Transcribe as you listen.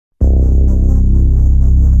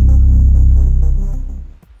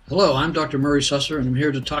Hello, I'm Dr. Murray Susser, and I'm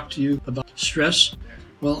here to talk to you about stress.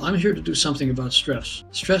 Well, I'm here to do something about stress.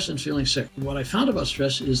 Stress and feeling sick. What I found about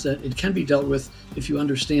stress is that it can be dealt with if you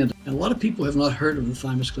understand it. And a lot of people have not heard of the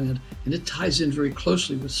thymus gland, and it ties in very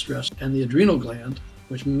closely with stress. And the adrenal gland,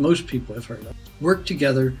 which most people have heard of, work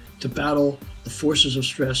together to battle the forces of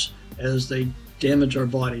stress as they damage our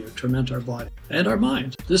body or torment our body and our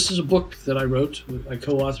mind. This is a book that I wrote, I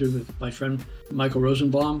co-authored with my friend Michael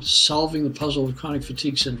Rosenbaum, Solving the Puzzle of Chronic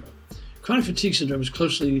Fatigue Syndrome. Chronic fatigue syndrome is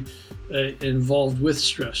closely involved with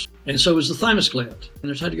stress, and so is the thymus gland. And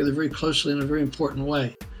they're tied together very closely in a very important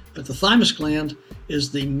way. But the thymus gland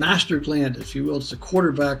is the master gland, if you will. It's the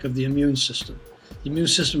quarterback of the immune system. The immune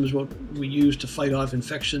system is what we use to fight off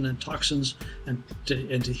infection and toxins and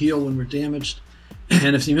to heal when we're damaged.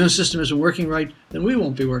 And if the immune system isn't working right, then we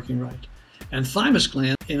won't be working right. And thymus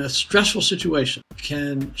gland, in a stressful situation,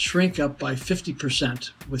 can shrink up by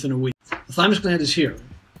 50% within a week. The thymus gland is here.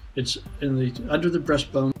 It's under the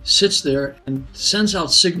breastbone, sits there and sends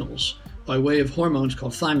out signals by way of hormones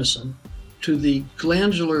called thymosin to the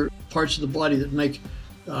glandular parts of the body that make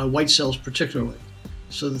white cells particularly.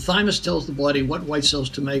 So the thymus tells the body what white cells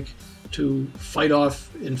to make to fight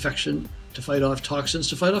off infection, to fight off toxins,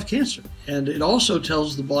 to fight off cancer. And it also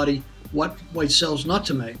tells the body what white cells not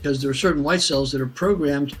to make, because there are certain white cells that are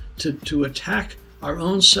programmed to attack our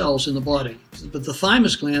own cells in the body. But the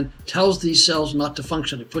thymus gland tells these cells not to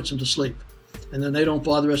function. It puts them to sleep. And then they don't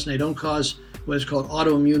bother us and they don't cause what is called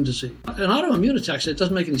autoimmune disease. An autoimmune attack, it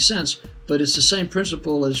doesn't make any sense, but it's the same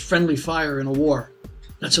principle as friendly fire in a war.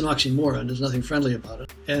 That's an oxymoron. There's nothing friendly about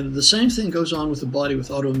it. And the same thing goes on with the body with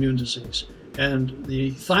autoimmune disease. And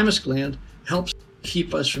the thymus gland helps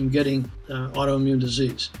keep us from getting autoimmune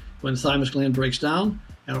disease. When the thymus gland breaks down,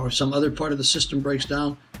 or some other part of the system breaks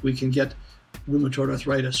down, we can get rheumatoid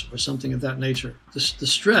arthritis or something of that nature. The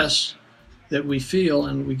stress that we feel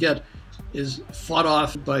and we get is fought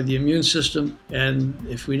off by the immune system. And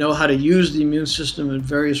if we know how to use the immune system in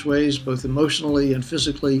various ways, both emotionally and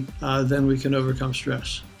physically, then we can overcome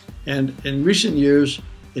stress. And in recent years,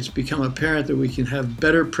 it's become apparent that we can have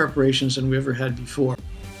better preparations than we ever had before.